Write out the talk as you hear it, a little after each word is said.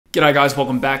G'day guys,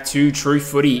 welcome back to True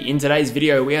Footy. In today's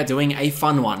video, we are doing a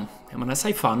fun one. And when I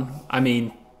say fun, I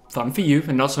mean fun for you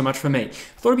and not so much for me. I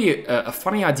thought it'd be a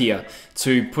funny idea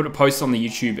to put a post on the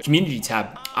YouTube community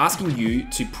tab asking you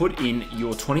to put in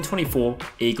your 2024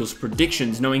 Eagles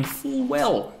predictions, knowing full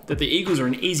well that the Eagles are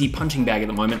an easy punching bag at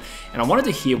the moment. And I wanted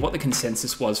to hear what the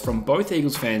consensus was from both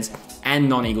Eagles fans and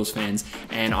non-Eagles fans.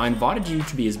 And I invited you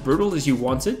to be as brutal as you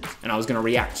wanted, and I was going to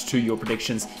react to your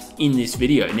predictions in this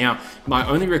video. Now, my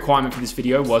only requirement for this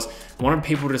video was I wanted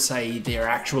people to say their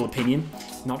actual opinion,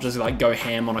 not just like go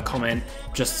ham on a comment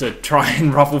just to try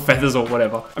and ruffle feathers or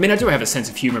whatever. I mean, I do have a sense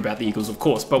of humor about the Eagles, of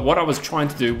course, but what I was trying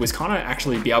to do was kind of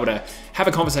actually be able to have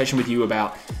a conversation with you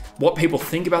about what people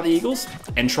think about the Eagles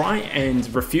and try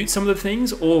and refute some of the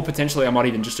things, or potentially I might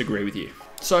even just agree with you.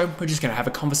 So we're just going to have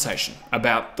a conversation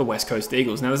about the West Coast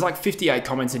Eagles. Now there's like 58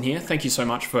 comments in here. Thank you so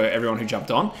much for everyone who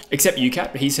jumped on, except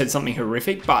UCat. He said something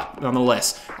horrific, but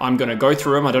nonetheless, I'm going to go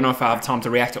through them. I don't know if I have time to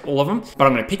react to all of them, but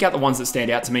I'm going to pick out the ones that stand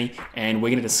out to me, and we're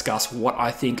going to discuss what I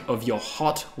think of your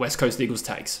hot West Coast Eagles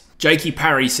takes. Jakey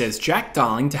Parry says, Jack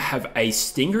Darling to have a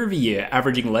stinger of a year,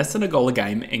 averaging less than a goal a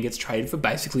game and gets traded for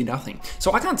basically nothing.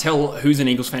 So I can't tell who's an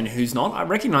Eagles fan and who's not. I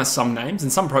recognize some names,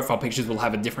 and some profile pictures will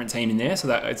have a different team in there, so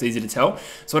that it's easy to tell.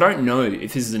 So I don't know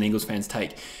if this is an Eagles fan's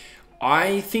take.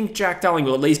 I think Jack Darling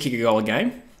will at least kick a goal a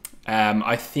game.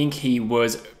 I think he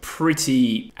was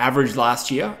pretty average last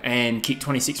year and kicked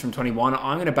 26 from 21.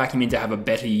 I'm going to back him in to have a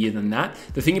better year than that.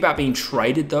 The thing about being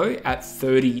traded, though, at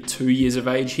 32 years of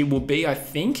age, he will be, I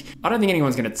think. I don't think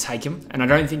anyone's going to take him, and I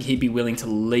don't think he'd be willing to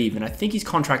leave. And I think he's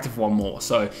contracted for one more.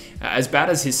 So as bad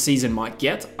as his season might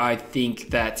get, I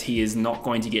think that he is not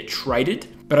going to get traded.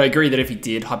 But I agree that if he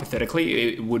did,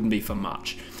 hypothetically, it wouldn't be for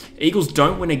much. Eagles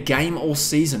don't win a game all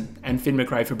season, and Finn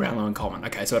McRae for Brownlow in common.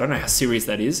 Okay, so I don't know how serious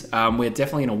that is. We're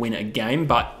definitely going to win a game,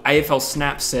 but AFL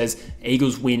Snap says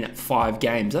Eagles win 5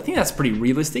 games. I think that's pretty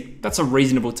realistic. That's a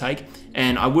reasonable take,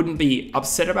 and I wouldn't be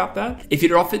upset about that. If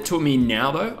you'd offered to me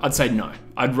now, though, I'd say no.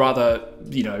 I'd rather,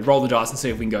 roll the dice and see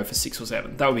if we can go for 6 or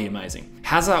 7. That would be amazing.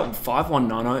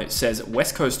 Hazard5190 says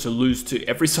West Coast to lose to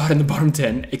every side in the bottom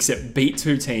 10 except beat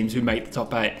 2 teams who make the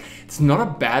top 8. It's not a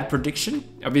bad prediction.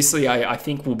 Obviously, I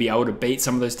think we'll be able to beat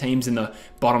some of those teams in the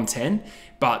bottom 10,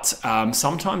 but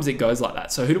sometimes it goes like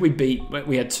that. So who do we beat?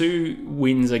 We had 2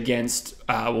 wins against,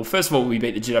 well, first of all, we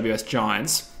beat the GWS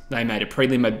Giants. They made a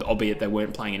prelim, albeit they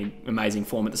weren't playing any amazing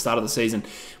form at the start of the season.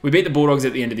 We beat the Bulldogs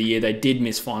at the end of the year. They did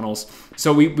miss finals.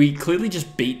 So we clearly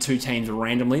just beat 2 teams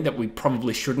randomly that we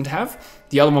probably shouldn't have.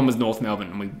 The other one was North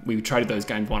Melbourne, and we traded those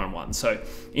games 1-on-1. So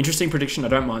interesting prediction. I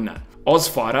don't mind that.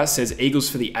 Ozfighter says Eagles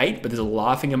for the 8, but there's a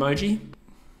laughing emoji.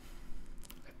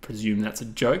 Presume that's a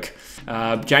joke.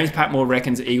 James Patmore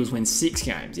reckons Eagles win 6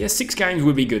 games. Yeah, 6 games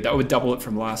would be good. That would double it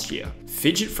from last year.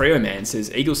 Fidget Freo Man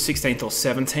says Eagles 16th or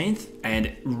 17th,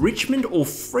 and Richmond or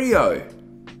Freo.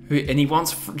 And he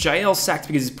wants JL sacked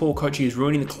because his poor coaching is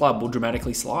ruining the club will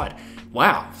dramatically slide.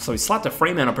 Wow, so he slapped a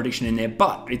Fremantle prediction in there,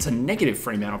 but it's a negative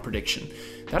Fremantle prediction.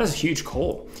 That is a huge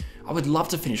call. I would love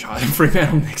to finish higher than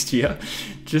Fremantle next year,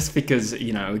 just because,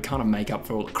 we kind of make up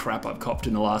for all the crap I've copped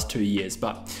in the last 2 years.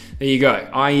 But there you go.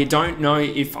 I don't know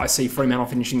if I see Fremantle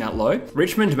finishing that low.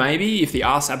 Richmond, maybe, if the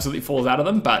arse absolutely falls out of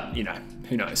them, but,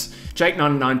 who knows.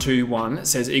 Jake9921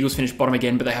 says Eagles finish bottom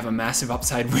again, but they have a massive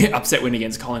upset win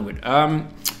against Collingwood.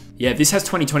 Yeah, this has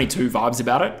 2022 vibes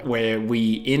about it, where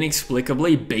we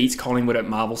inexplicably beat Collingwood at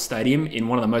Marvel Stadium in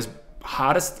one of the most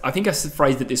hardest, I think I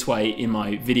phrased it this way in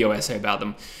my video essay about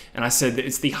them, and I said that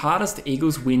it's the hardest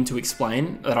Eagles win to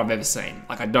explain that I've ever seen.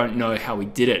 Like, I don't know how we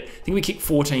did it. I think we kicked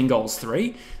 14 goals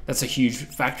 3. That's a huge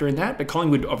factor in that, but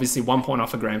Collingwood obviously 1 point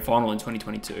off a grand final in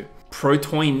 2022.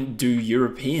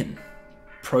 Proto-Indo-European,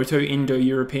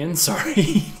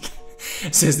 sorry.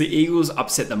 Says the Eagles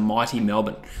upset the mighty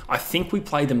Melbourne. I think we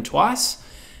played them twice.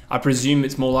 I presume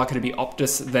it's more likely to be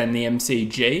Optus than the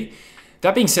MCG.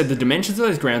 That being said, the dimensions of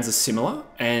those grounds are similar,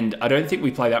 and I don't think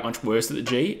we play that much worse at the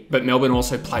G, but Melbourne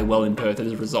also play well in Perth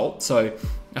as a result, so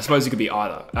I suppose it could be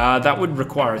either. That would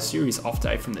require a serious off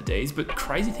day from the Ds, but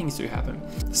crazy things do happen.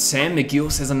 Sam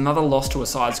McGill says another loss to a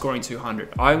side scoring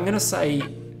 200. I'm going to say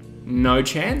no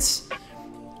chance,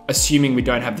 assuming we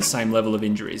don't have the same level of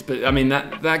injuries. But I mean,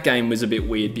 that game was a bit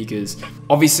weird because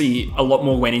obviously a lot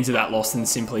more went into that loss than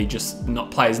simply just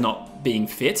players not being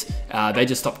fit. They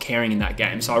just stopped caring in that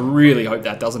game. So I really hope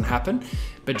that doesn't happen.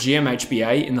 but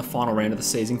GMHBA in the final round of the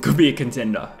season could be a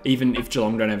contender. Even if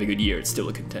Geelong don't have a good year, it's still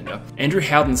a contender. Andrew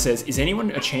Howden says, is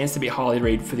anyone a chance to be Harley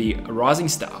Reid for the Rising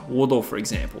Star? Wardlaw, for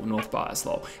example, North Bias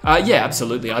lol. Yeah,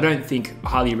 absolutely. I don't think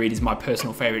Harley Reid is my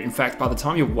personal favourite. In fact, by the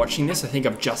time you're watching this, I think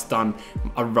I've just done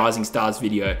a Rising Stars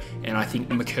video, and I think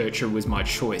McKercher was my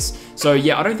choice. So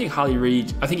yeah, I don't think Harley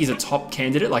Reid, I think he's a top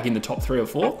candidate, like in the top 3 or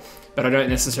 4, but I don't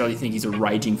necessarily think he's a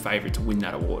raging favourite to win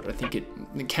that award. I think it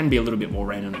can be a little bit more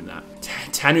random than that.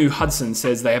 Tanu Hudson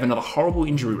says they have another horrible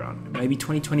injury run, maybe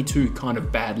 2022 kind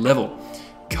of bad level.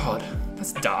 God,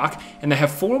 that's dark. And they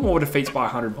have 4 or more defeats by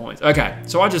 100 points. Okay,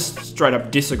 so I just straight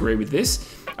up disagree with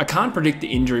this. I can't predict the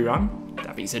injury run.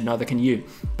 That being said, neither can you.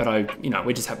 But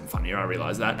we're just having fun here, I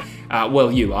realise that. Well,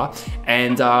 you are.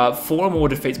 And 4 or more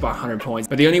defeats by 100 points.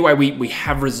 But the only way we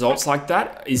have results like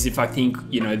that is if I think,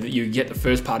 that you get the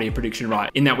first part of your prediction right.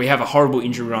 In that we have a horrible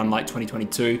injury run like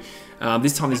 2022.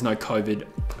 This time there's no COVID.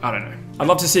 I don't know. I'd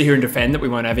love to sit here and defend that we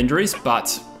won't have injuries,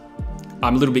 but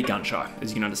I'm a little bit gun shy,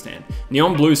 as you can understand.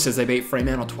 Neon Blue says they beat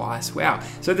Fremantle twice. Wow.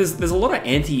 So there's a lot of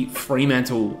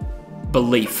anti-Fremantle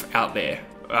belief out there.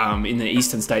 In the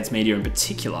Eastern States media in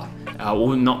particular, well,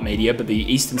 not media, but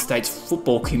the Eastern States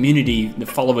football community, the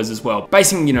followers as well.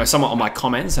 Basing, somewhat on my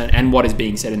comments and what is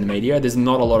being said in the media, there's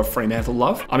not a lot of Fremantle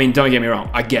love. I mean, don't get me wrong,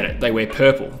 I get it, they wear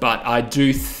purple, but I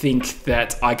do think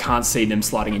that I can't see them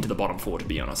sliding into the bottom 4, to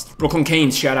be honest. Brooklyn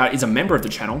Keynes, shout out, is a member of the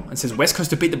channel and says West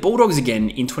Coast to beat the Bulldogs again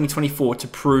in 2024 to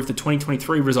prove the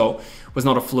 2023 result was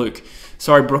not a fluke.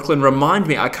 Sorry, Brooklyn, remind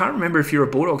me, I can't remember if you're a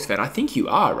Bulldogs fan. I think you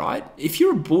are, right? If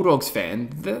you're a Bulldogs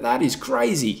fan, that is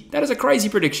crazy. That is a crazy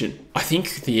prediction. I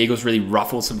think the Eagles really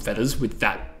ruffled some feathers with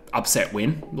that upset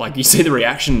win. Like, you see the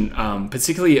reaction,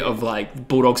 particularly of like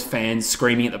Bulldogs fans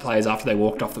screaming at the players after they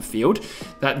walked off the field.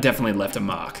 That definitely left a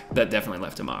mark.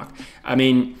 I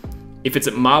mean, if it's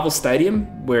at Marvel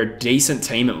Stadium, we're a decent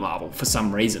team at Marvel for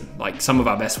some reason. Like, some of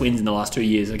our best wins in the last 2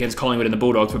 years against Collingwood and the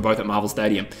Bulldogs were both at Marvel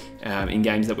Stadium in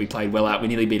games that we played well at. We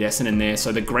nearly beat Essendon there.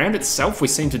 So the ground itself we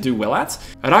seem to do well at.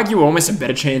 I'd argue we're almost a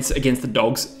better chance against the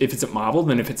Dogs if it's at Marvel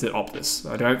than if it's at Optus.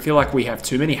 I don't feel like we have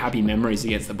too many happy memories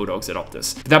against the Bulldogs at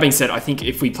Optus. But that being said, I think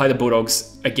if we play the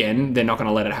Bulldogs again, they're not going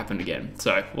to let it happen again.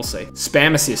 So we'll see.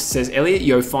 Spam Assist says Elliot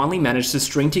Yeo finally managed to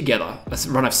string together a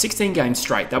run of 16 games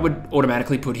straight. That would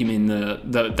automatically put him in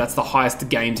that's the highest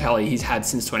game tally he's had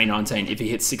since 2019 if he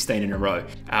hits 16 in a row.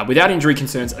 Without injury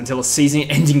concerns until a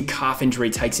season-ending calf injury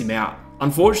takes him out.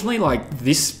 Unfortunately, like,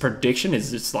 this prediction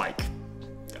is just like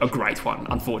a great one,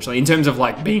 unfortunately, in terms of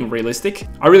like being realistic.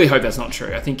 I really hope that's not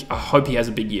true. I hope he has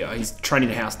a big year. He's training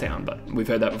the house down, but we've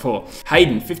heard that before.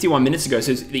 Hayden, 51 minutes ago,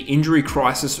 says the injury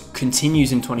crisis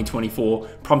continues in 2024,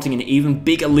 prompting an even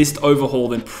bigger list overhaul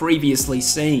than previously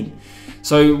seen.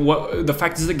 So the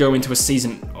factors that go into a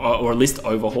season or a list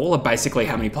overhaul are basically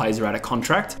how many players are out of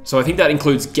contract. So I think that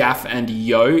includes Gaff and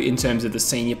Yeo in terms of the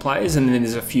senior players, and then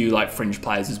there's a few like fringe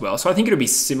players as well. So I think it'll be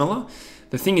similar.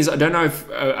 The thing is, I don't know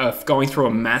if going through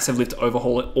a massive lift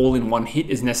overhaul all in one hit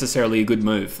is necessarily a good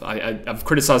move. I've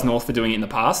criticised North for doing it in the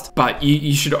past, but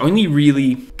you should only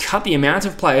really cut the amount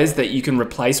of players that you can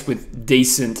replace with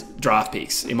decent draft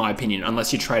picks, in my opinion,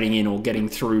 unless you're trading in or getting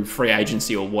through free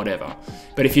agency or whatever.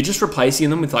 But if you're just replacing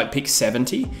them with like pick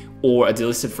 70 or a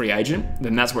delisted free agent,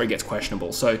 then that's where it gets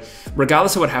questionable. So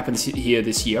regardless of what happens here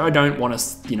this year, I don't want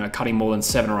us, cutting more than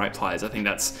 7 or 8 players. I think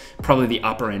that's probably the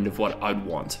upper end of what I'd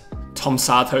want. Tom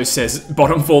Sato says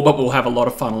bottom 4, but we'll have a lot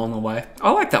of fun along the way. I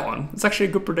like that one. It's actually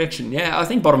a good prediction. Yeah, I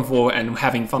think bottom 4 and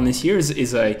having fun this year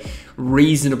is a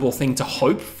reasonable thing to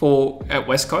hope for at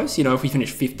West Coast. If we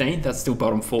finish 15th, that's still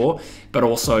bottom 4, but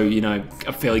also,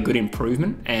 a fairly good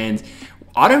improvement. And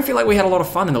I don't feel like we had a lot of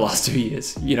fun in the last 2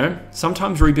 years.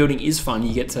 Sometimes rebuilding is fun.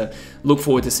 You get to look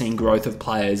forward to seeing growth of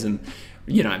players, and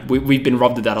we've been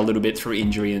robbed of that a little bit through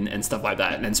injury and stuff like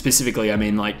that. And specifically, I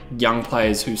mean, like young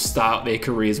players who start their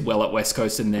careers well at West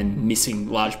Coast and then missing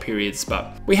large periods.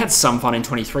 But we had some fun in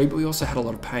 23, but we also had a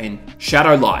lot of pain.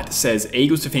 Shadow Light says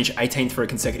Eagles to finish 18th for a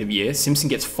consecutive year. Simpson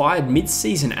gets fired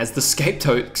mid-season as the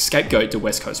scapegoat to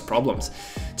West Coast problems.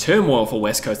 Turmoil for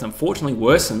West Coast unfortunately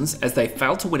worsens as they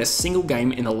fail to win a single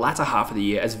game in the latter half of the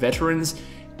year as veterans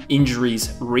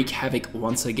injuries wreak havoc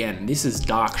once again. This is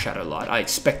dark, Shadow Light. I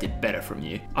expected better from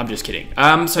you. I'm just kidding.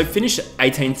 So finish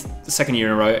 18th, the second year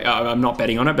in a row. I'm not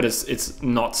betting on it, but it's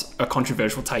not a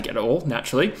controversial take at all,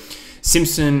 naturally.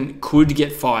 Simpson could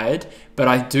get fired, but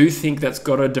I do think that's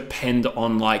got to depend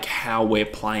on like how we're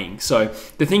playing. So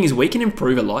the thing is, we can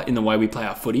improve a lot in the way we play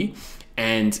our footy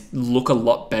and look a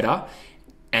lot better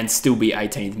and still be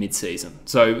 18th mid-season.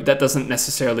 So that doesn't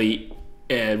necessarily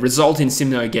result in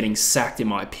Simno getting sacked, in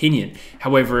my opinion.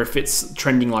 However, if it's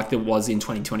trending like it was in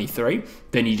 2023,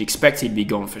 then you'd expect he'd be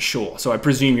gone for sure. So I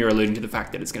presume you're alluding to the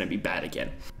fact that it's going to be bad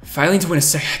again. Failing to win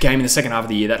a game in the second half of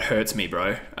the year, that hurts me,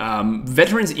 bro.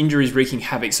 Veterans injuries wreaking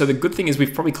havoc. So the good thing is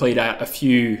we've probably cleared out a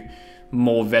few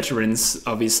more veterans,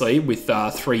 obviously, with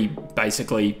 3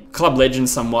 basically club legends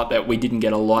somewhat that we didn't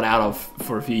get a lot out of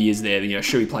for a few years there. You know,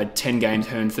 Shuey played 10 games,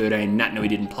 Hearn 13, Nat Nui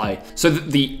didn't play. So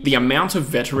the amount of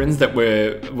veterans that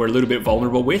we're a little bit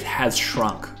vulnerable with has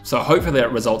shrunk. So hopefully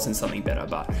that results in something better,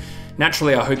 but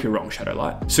naturally, I hope you're wrong,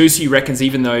 Shadowlight. Susie reckons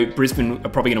even though Brisbane are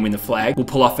probably going to win the flag, we'll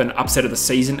pull off an upset of the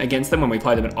season against them when we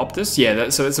play them at Optus. Yeah,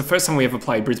 so it's the first time we ever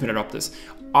played Brisbane at Optus.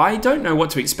 I don't know what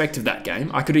to expect of that game.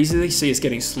 I could easily see us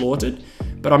getting slaughtered,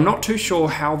 but I'm not too sure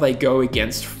how they go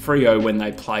against Freo when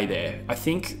they play there. I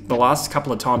think the last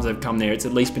couple of times they've come there, it's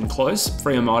at least been close.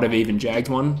 Freo might have even jagged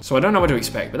one, so I don't know what to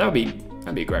expect, but that'd be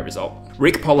a great result.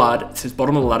 Rick Pollard says,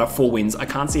 bottom of the ladder, 4 wins. I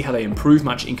can't see how they improve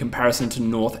much in comparison to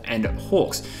North and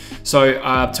Hawks. So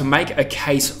to make a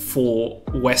case for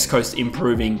West Coast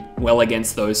improving well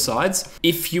against those sides,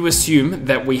 if you assume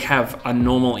that we have a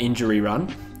normal injury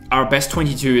run, our best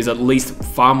 22 is at least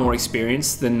far more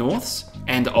experienced than North's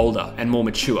and older and more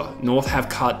mature. North have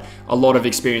cut a lot of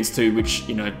experience too, which,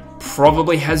 you know,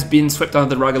 probably has been swept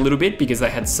under the rug a little bit because they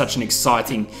had such an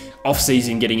exciting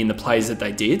off-season getting in the players that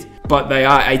they did. But they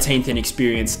are 18th in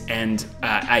experience and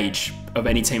age of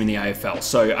any team in the AFL.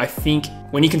 So I think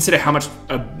when you consider how much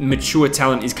mature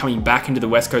talent is coming back into the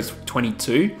West Coast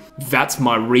 22, that's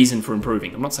my reason for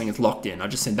improving. I'm not saying it's locked in. I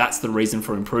just said that's the reason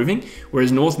for improving.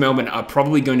 Whereas North Melbourne are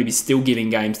probably going to be still giving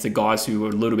games to guys who are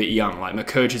a little bit young. Like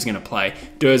McCurch is going to play.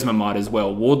 Dersma might as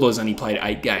well. Wardlaw's only played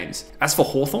 8 games. As for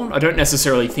Hawthorn, I don't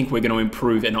necessarily think we're going to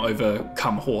improve and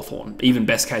overcome Hawthorn. Even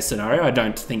best case scenario, I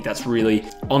don't think that's really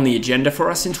on the agenda for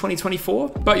us in 2024.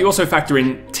 But you also factor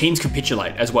in teams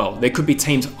capitulate as well. There could be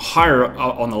teams higher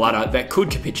on the ladder that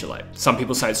could capitulate. Some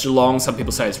people say it's Geelong, some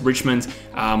people say it's Richmond.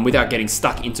 Without getting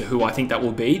stuck into who I think that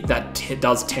will be, that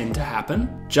does tend to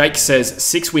happen. Jake says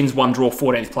 6 wins, 1 draw,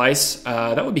 14th place.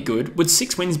 That would be good. Would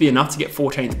 6 wins be enough to get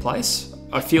 14th place?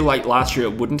 I feel like last year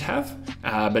it wouldn't have,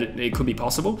 but it could be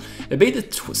possible. They beat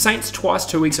the Saints twice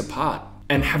 2 weeks apart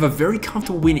and have a very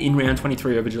comfortable win in round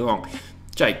 23 over Geelong.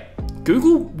 Jake,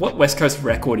 Google what West Coast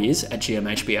record is at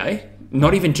GMHBA.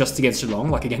 Not even just against Geelong,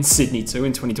 like against Sydney too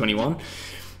in 2021.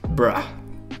 Bruh,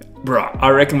 I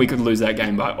reckon we could lose that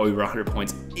game by over 100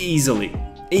 points easily.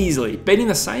 Beating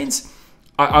the Saints,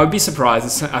 I would be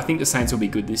surprised. I think the Saints will be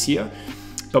good this year.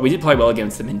 But we did play well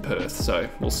against them in Perth, so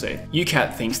we'll see.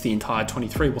 UCAT thinks the entire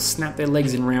 23 will snap their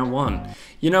legs in round 1.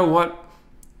 You know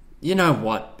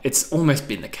what? It's almost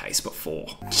been the case before.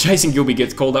 Jason Gilby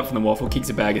gets called up from the waffle, kicks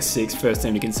a bag of 6, first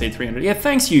team to concede 300. Yeah,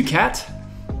 thanks,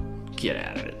 UCAT. Get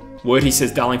out of it. Wordie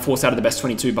says Darling forced out of the best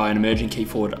 22 by an emerging key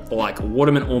forward like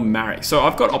Waterman or Marek. So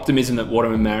I've got optimism that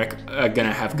Waterman and Marek are going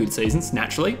to have good seasons,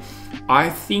 naturally. I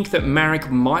think that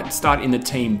Marek might start in the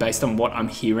team based on what I'm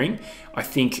hearing. I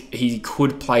think he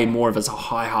could play more of as a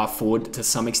high half forward to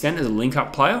some extent as a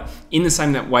link-up player in the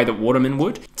same way that Waterman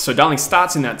would. So Darling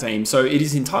starts in that team. So it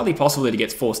is entirely possible that he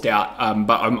gets forced out,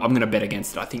 but I'm going to bet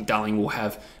against it. I think Darling will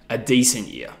have a decent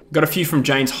year. Got a few from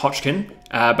James Hodgkin.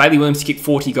 Bailey Williams to kick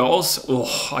 40 goals.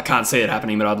 Oh, I can't see it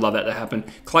happening, but I'd love that to happen.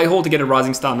 Clay Hall to get a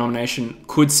Rising Star nomination.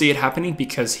 Could see it happening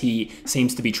because he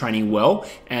seems to be training well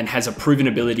and has a proven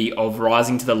ability of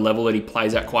rising to the level that he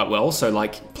plays at quite well. So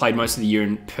like played most of the year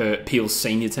in Peel's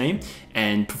senior team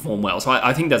and perform well. So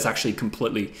I think that's actually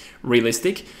completely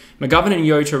realistic. McGovern and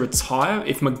Yo to retire.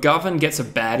 If McGovern gets a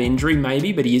bad injury,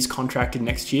 maybe, but he is contracted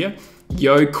next year.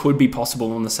 Yo could be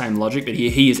possible on the same logic, but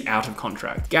he is out of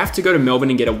contract. Gaff to go to Melbourne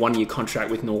and get a 1-year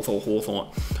contract with North or Hawthorn.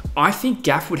 I think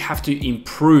Gaff would have to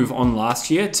improve on last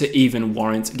year to even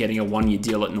warrant getting a 1-year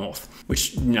deal at North,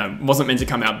 which, you know, wasn't meant to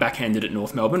come out backhanded at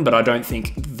North Melbourne, but I don't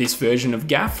think this version of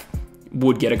Gaff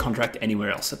would get a contract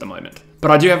anywhere else at the moment.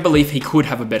 But I do have belief he could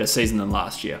have a better season than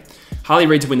last year. Harley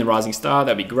Reid to win the Rising Star,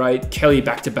 that'd be great. Kelly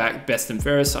back-to-back best and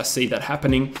fairest, I see that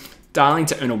happening. Darling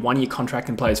to earn a 1-year contract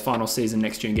and play his final season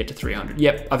next year and get to 300.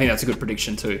 Yep, I think that's a good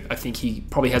prediction too. I think he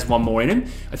probably has one more in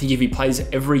him. I think if he plays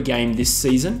every game this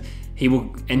season, he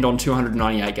will end on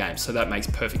 298 games. So that makes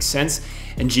perfect sense.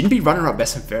 And Jinby runner-up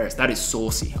best and fairest. That is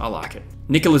saucy. I like it.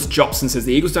 Nicholas Jobson says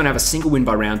the Eagles don't have a single win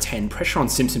by round 10. Pressure on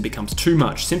Simpson becomes too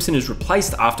much. Simpson is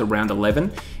replaced after round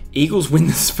 11. Eagles win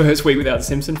this first week without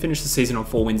Simpson, finish the season on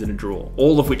 4 wins and a draw.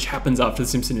 All of which happens after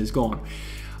Simpson is gone.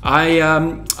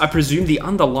 I presume the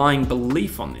underlying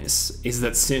belief on this is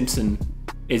that Simpson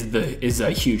is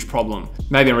a huge problem.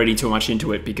 Maybe I'm reading too much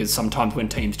into it because sometimes when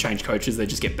teams change coaches, they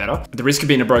just get better. But the risk of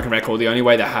being a broken record, the only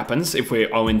way that happens if we're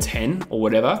 0-10 or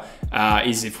whatever,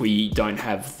 is if we don't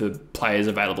have the players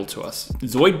available to us.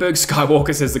 Zoidberg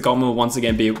Skywalker says the Golden will once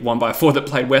again be won by a forward that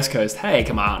played West Coast. Hey,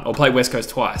 come on, or played West Coast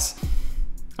twice.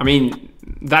 I mean,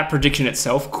 that prediction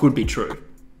itself could be true,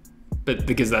 but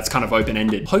because that's kind of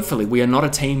open-ended. Hopefully we are not a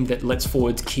team that lets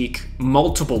forwards kick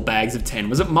multiple bags of 10.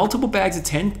 Was it multiple bags of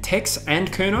 10? Tex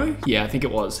and Kurno? Yeah, I think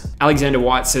it was. Alexander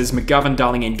White says McGovern,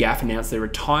 Darling and Gaff announced their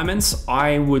retirements.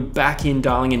 I would back in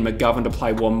Darling and McGovern to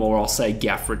play one more. I'll say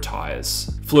Gaff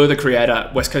retires. Fleur, the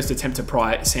creator, West Coast attempt to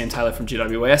pry Sam Taylor from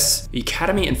GWS. The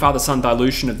academy and father-son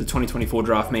dilution of the 2024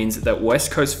 draft means that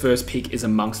West Coast first pick is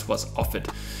amongst what's offered.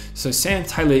 So Sam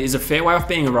Taylor is a fair way off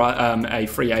being a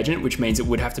free agent, which means it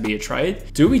would have to be a trade.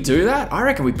 Do we do that? I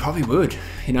reckon we probably would.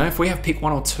 You know, if we have pick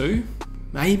 1 or 2,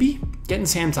 maybe. Getting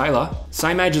Sam Taylor,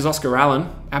 same age as Oscar Allen,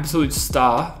 absolute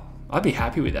star. I'd be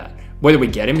happy with that. Whether we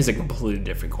get him is a completely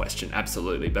different question,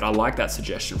 absolutely, but I like that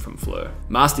suggestion from Fleur.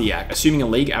 Master Yak, assuming a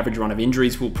league average run of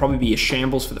injuries will probably be a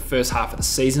shambles for the first half of the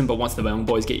season, but once the young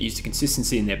boys get used to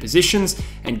consistency in their positions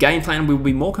and game plan, we will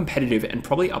be more competitive and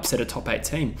probably upset a top 8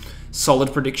 team.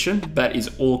 Solid prediction, that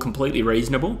is all completely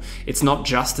reasonable. It's not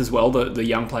just as well the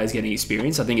young players getting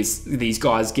experience. I think it's these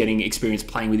guys getting experience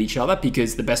playing with each other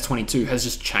because the best 22 has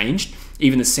just changed.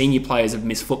 Even the senior players have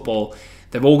missed football.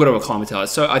 They've all got to acclimatise.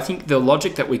 So I think the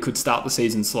logic that we could start the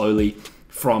season slowly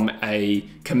from a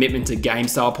commitment to game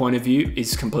style point of view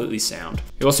is completely sound.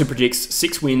 He also predicts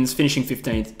 6 wins, finishing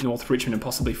 15th, North Richmond and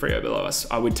possibly Freo below us.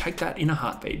 I would take that in a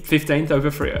heartbeat. 15th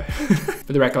over Freo.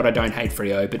 For the record, I don't hate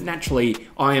Freo, but naturally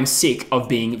I am sick of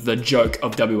being the joke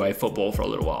of WA football for a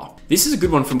little while. This is a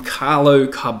good one from Carlo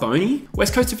Carboni.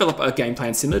 West Coast develop a game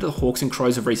plan similar to the Hawks and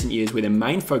Crows of recent years where their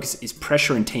main focus is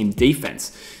pressure and team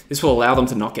defense. This will allow them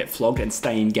to not get flogged and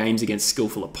stay in games against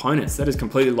skillful opponents. That is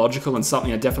completely logical and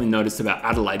something I definitely noticed about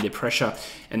Adelaide. Their pressure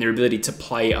and their ability to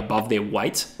play above their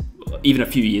weight, even a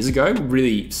few years ago,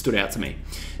 really stood out to me.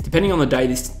 Depending on the day,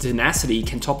 this tenacity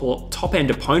can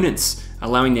top-end opponents,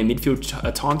 allowing their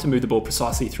midfield time to move the ball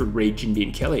precisely through Reid, Jinby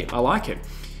and Kelly. I like it.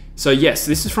 So yes,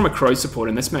 this is from a Crows supporter,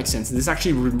 and this makes sense. This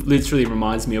actually literally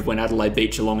reminds me of when Adelaide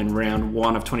beat Geelong in round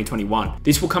 1 of 2021.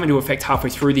 This will come into effect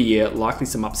halfway through the year, likely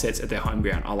some upsets at their home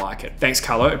ground. I like it. Thanks,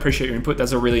 Carlo. Appreciate your input.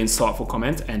 That's a really insightful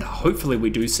comment, and hopefully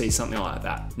we do see something like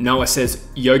that. Noah says,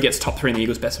 Yo gets top 3 in the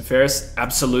Eagles best and fairest.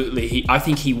 Absolutely. I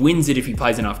think he wins it if he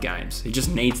plays enough games. He just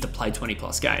needs to play 20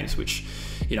 plus games, which,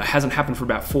 you know, hasn't happened for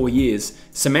about 4 years.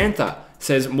 Samantha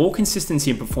says more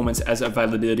consistency in performance as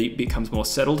availability becomes more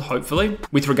settled, hopefully,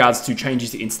 with regards to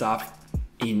changes in staff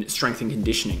in strength and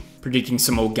conditioning. Predicting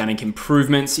some organic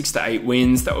improvement, 6 to 8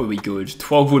 wins, that would be good.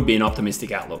 12 would be an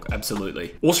optimistic outlook,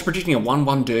 absolutely. Also predicting a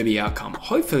 1-1 derby outcome.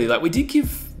 Hopefully, like we did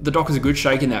give the Dockers a good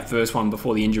shake in that first one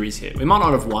before the injuries hit. We might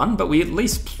not have won, but we at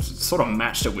least sort of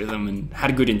matched it with them and had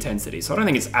a good intensity. So I don't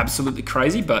think it's absolutely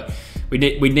crazy, but we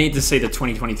need to see the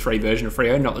 2023 version of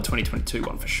Freo, not the 2022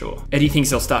 one for sure. Eddie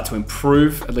thinks they'll start to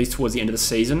improve, at least towards the end of the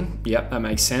season. Yep, that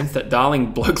makes sense. That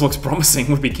Darling bloke looks promising.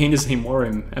 Would be keen to see more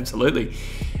of him, absolutely.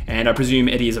 And I presume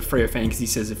Eddie is a Freo fan because he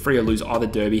says if Freo lose either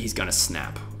derby, he's going to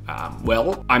snap.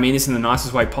 Well, I mean this in the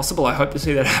nicest way possible. I hope to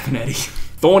see that happen, Eddie.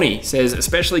 Thorny says,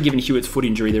 especially given Hewitt's foot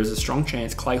injury, there is a strong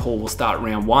chance Clay Hall will start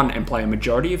round 1 and play a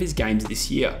majority of games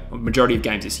this year.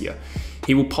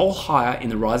 He will poll higher in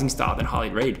the Rising Star than Harley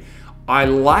Reid. I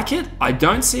like it. I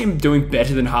don't see him doing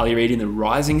better than Harley Reid in the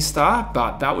Rising Star,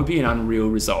 but that would be an unreal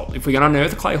result. If we're going to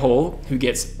unearth Clay Hall, who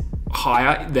gets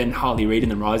higher than Harley Reid in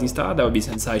the Rising Star, that would be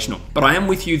sensational. But I am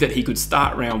with you that he could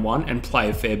start round 1 and play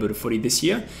a fair bit of footy this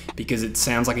year because it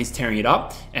sounds like he's tearing it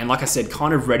up. And like I said,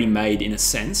 kind of ready-made in a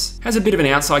sense. Has a bit of an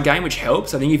outside game, which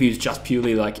helps. I think if he was just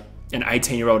purely like an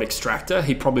 18-year-old extractor,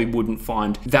 he probably wouldn't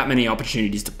find that many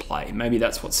opportunities to play. Maybe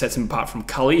that's what sets him apart from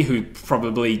Cully, who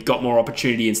probably got more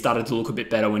opportunity and started to look a bit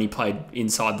better when he played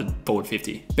inside the forward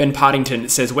 50. Ben Partington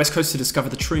says, West Coast to discover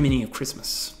the true meaning of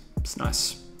Christmas. It's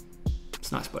nice.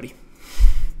 It's nice, buddy.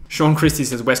 Sean Christie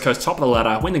says, West Coast top of the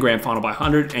ladder, win the grand final by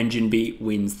 100, and Jinby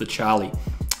wins the Charlie.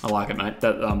 I like it, mate.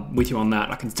 I'm with you on that.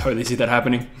 I can totally see that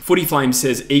happening. Footy Flame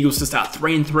says, Eagles to start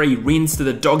 3-3, wins to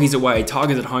the Doggies away,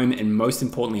 Tigers at home, and most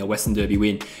importantly, a Western Derby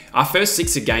win. Our first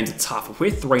 6 games are tough. If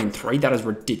we're 3-3, that is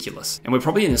ridiculous. And we're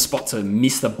probably in a spot to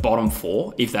miss the bottom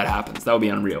 4 if that happens. That would be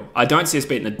unreal. I don't see us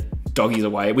beating the Doggies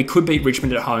away. We could beat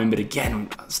Richmond at home, but again,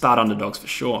 start underdogs for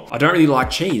sure. I don't really like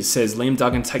Cheese, says Liam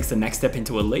Duggan takes the next step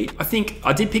into elite. I think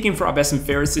I did pick him for our best and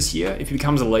fairest this year. If he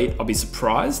becomes elite, I'll be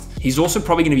surprised. He's also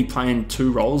probably going to be playing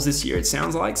 2 roles roles this year, it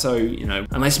sounds like. So, you know,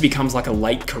 unless he becomes like a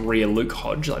late career Luke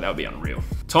Hodge, like that would be unreal.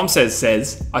 Tom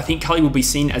says, I think Cully will be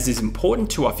seen as important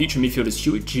to our future midfielders,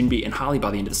 Hewitt, Jinby, and Harley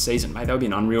by the end of the season. Mate, that would be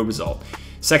an unreal result.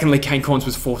 Secondly, Kane Corns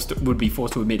would be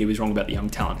forced to admit he was wrong about the young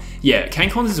talent. Yeah, Kane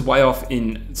Corns is way off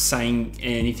in saying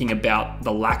anything about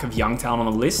the lack of young talent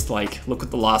on the list. Like, look at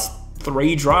the last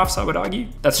 3 drafts, I would argue.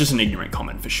 That's just an ignorant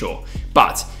comment for sure.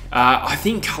 But I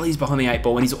think Cully's behind the 8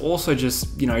 ball, and he's also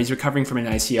just, you know, he's recovering from an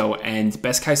ACL, and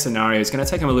best case scenario, it's going to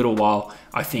take him a little while,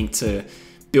 I think, to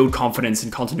build confidence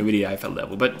and continuity at AFL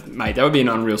level. But mate, that would be an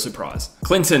unreal surprise.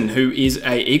 Clinton, who is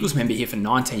a Eagles member here for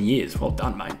 19 years. Well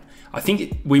done, mate. I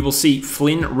think we will see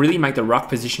Flynn really make the ruck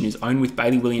position his own with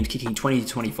Bailey Williams kicking 20 to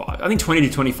 25. I think 20 to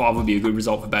 25 would be a good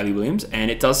result for Bailey Williams, and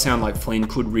it does sound like Flynn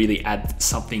could really add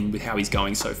something with how he's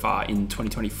going so far in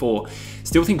 2024.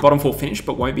 Still think bottom 4 finish,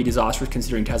 but won't be disastrous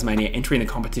considering Tasmania entering the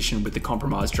competition with the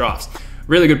compromised drafts.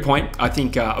 Really good point. I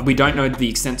think we don't know the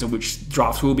extent to which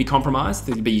drafts will be compromised,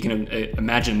 but you can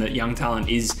imagine that young talent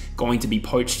is going to be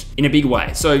poached in a big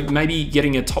way. So maybe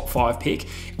getting a top 5 pick.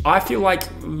 I feel like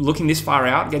looking this far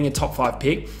out, getting a top 5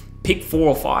 pick 4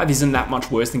 or 5 isn't that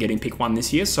much worse than getting pick 1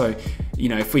 this year. So, you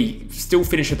know, if we still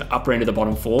finish at the upper end of the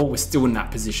bottom 4, we're still in that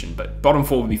position, but bottom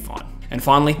 4 would be fine. And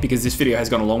finally, because this video has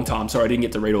gone a long time, sorry I didn't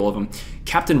get to read all of them,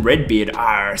 Captain Redbeard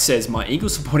says, my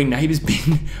Eagles supporting neighbours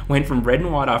bin went from red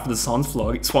and white after the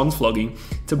Swans flogging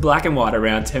to black and white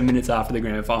around 10 minutes after the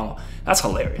grand final. That's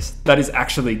hilarious. That is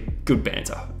actually good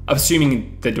banter.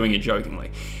 Assuming they're doing it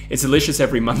jokingly. It's delicious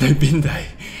every Monday bin day.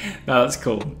 No, that's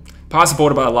cool. Pie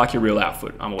supporter, but I like your real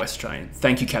outfit. I'm a West Australian.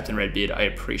 Thank you, Captain Redbeard. I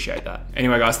appreciate that.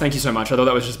 Anyway, guys, thank you so much. I thought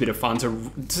that was just a bit of fun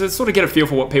to sort of get a feel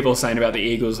for what people are saying about the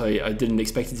Eagles. I didn't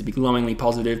expect it to be glowingly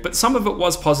positive, but some of it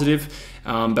was positive.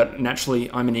 But naturally,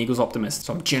 I'm an Eagles optimist,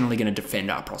 so I'm generally going to defend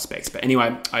our prospects. But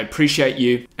anyway, I appreciate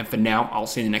you. And for now, I'll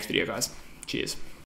see you in the next video, guys. Cheers.